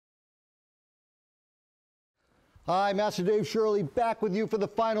Hi, Master Dave Shirley, back with you for the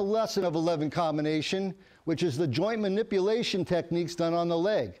final lesson of 11 combination, which is the joint manipulation techniques done on the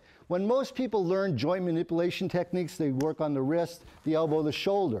leg. When most people learn joint manipulation techniques, they work on the wrist, the elbow, the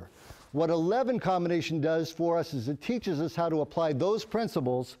shoulder. What 11 combination does for us is it teaches us how to apply those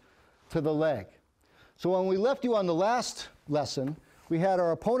principles to the leg. So when we left you on the last lesson, we had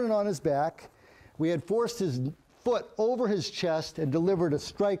our opponent on his back. We had forced his foot over his chest and delivered a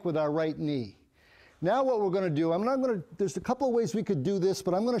strike with our right knee. Now what we're going to do, there's a couple of ways we could do this,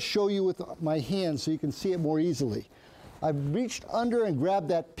 but I'm going to show you with my hands so you can see it more easily. I've reached under and grabbed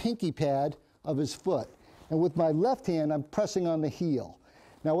that pinky pad of his foot. And with my left hand, I'm pressing on the heel.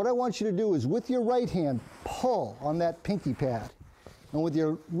 Now what I want you to do is with your right hand, pull on that pinky pad. And with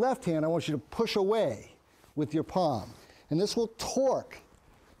your left hand, I want you to push away with your palm. And this will torque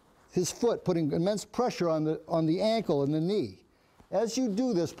his foot, putting immense pressure on the ankle and the knee. As you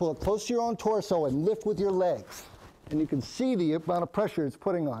do this, pull it close to your own torso and lift with your legs. And you can see the amount of pressure it's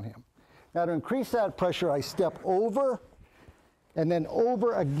putting on him. Now to increase that pressure, I step over and then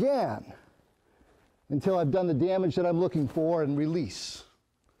over again until I've done the damage that I'm looking for and release.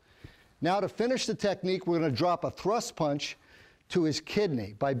 Now to finish the technique, we're going to drop a thrust punch to his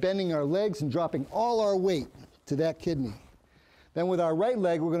kidney by bending our legs and dropping all our weight to that kidney. Then with our right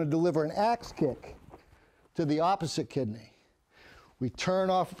leg, we're going to deliver an axe kick to the opposite kidney. We turn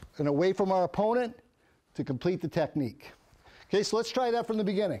off and away from our opponent to complete the technique. Okay, so let's try that from the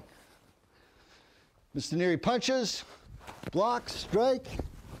beginning. Mr. Neary punches, block, strike,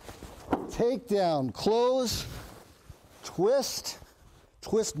 take down, close, twist,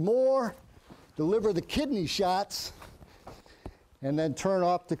 twist more, deliver the kidney shots, and then turn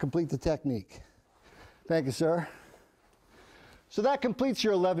off to complete the technique. Thank you, sir. So that completes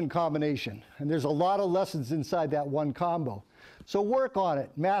your 11 combination, and there's a lot of lessons inside that one combo. So work on it,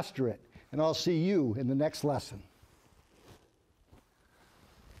 master it, and I'll see you in the next lesson.